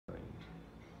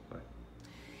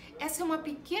essa é uma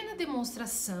pequena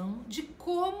demonstração de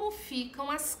como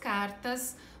ficam as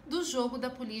cartas do jogo da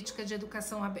política de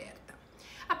educação aberta.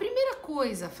 A primeira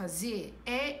coisa a fazer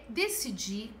é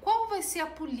decidir qual vai ser a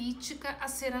política a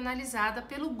ser analisada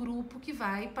pelo grupo que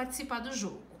vai participar do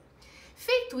jogo.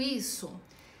 Feito isso,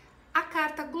 a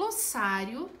carta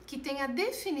glossário, que tem a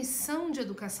definição de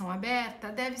educação aberta,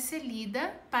 deve ser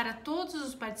lida para todos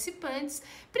os participantes,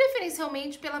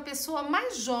 preferencialmente pela pessoa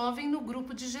mais jovem no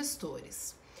grupo de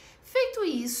gestores. Feito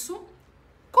isso,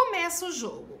 começa o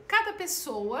jogo. Cada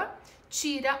pessoa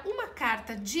tira uma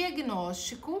carta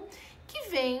diagnóstico que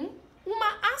vem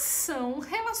uma ação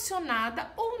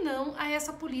relacionada ou não a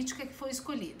essa política que foi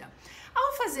escolhida.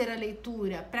 Ao fazer a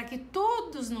leitura, para que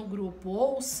todos no grupo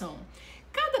ouçam,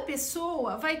 cada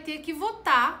pessoa vai ter que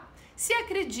votar se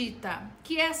acredita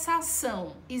que essa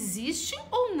ação existe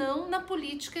ou não na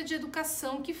política de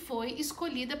educação que foi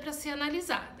escolhida para ser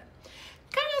analisada.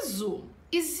 Caso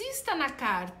exista na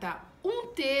carta um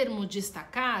termo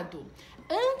destacado,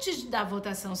 antes da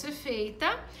votação ser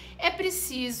feita, é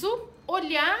preciso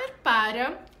olhar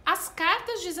para as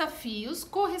cartas desafios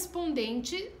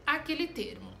correspondentes àquele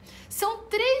termo. São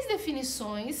 3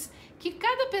 definições que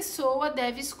cada pessoa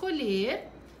deve escolher,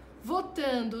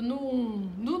 votando no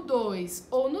 1, no 2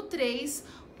 ou no 3,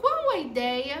 qual a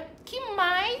ideia que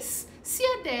mais se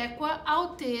adequa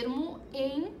ao termo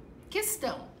em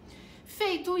questão.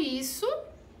 Feito isso,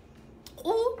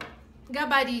 o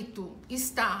gabarito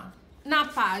está na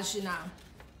página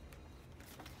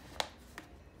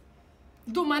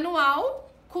do manual,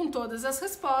 com todas as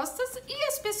respostas, e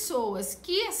as pessoas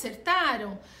que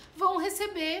acertaram vão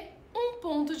receber um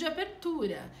ponto de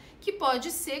abertura, que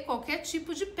pode ser qualquer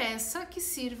tipo de peça que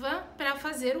sirva para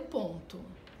fazer o ponto.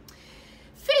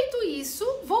 Feito isso,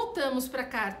 voltamos para a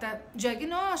carta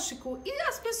diagnóstico e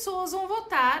as pessoas vão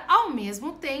votar ao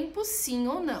mesmo tempo sim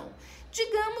ou não.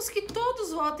 Digamos que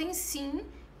todos votem sim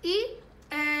e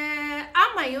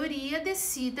a maioria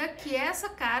decida que essa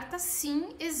carta sim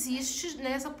existe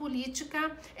nessa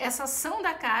política, essa ação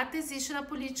da carta existe na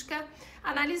política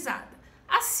analisada.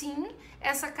 Assim,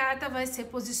 essa carta vai ser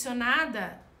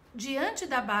posicionada diante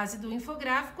da base do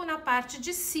infográfico na parte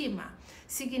de cima.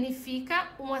 Significa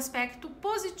um aspecto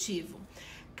positivo.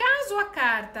 Caso a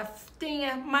carta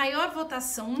tenha maior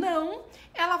votação não,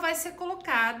 ela vai ser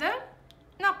colocada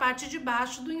na parte de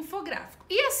baixo do infográfico.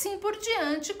 E assim por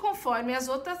diante, conforme as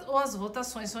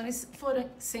votações forem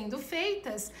sendo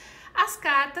feitas, as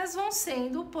cartas vão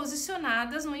sendo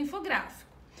posicionadas no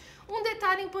infográfico. Um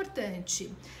detalhe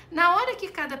importante, na hora que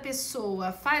cada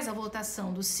pessoa faz a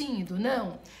votação do sim e do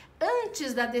não,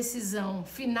 antes da decisão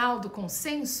final do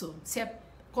consenso, se é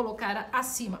colocar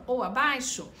acima ou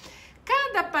abaixo,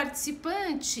 cada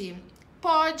participante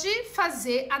pode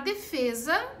fazer a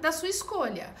defesa da sua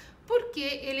escolha, porque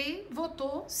ele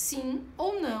votou sim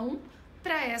ou não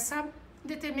para essa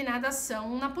determinada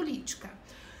ação na política.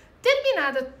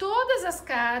 Terminada todas as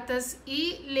cartas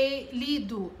e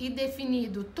lido e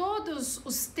definido todos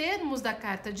os termos da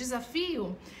carta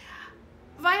desafio,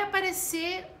 vai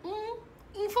aparecer um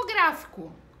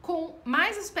infográfico com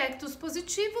mais aspectos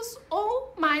positivos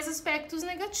ou mais aspectos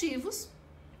negativos,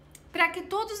 para que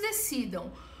todos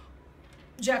decidam,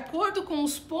 de acordo com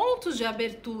os pontos de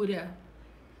abertura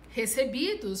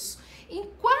recebidos, em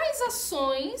quais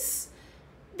ações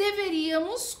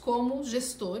deveríamos, como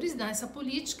gestores nessa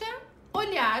política,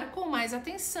 olhar com mais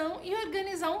atenção e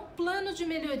organizar um plano de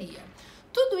melhoria.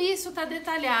 Tudo isso está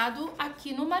detalhado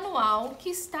aqui no manual que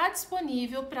está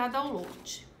disponível para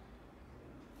download.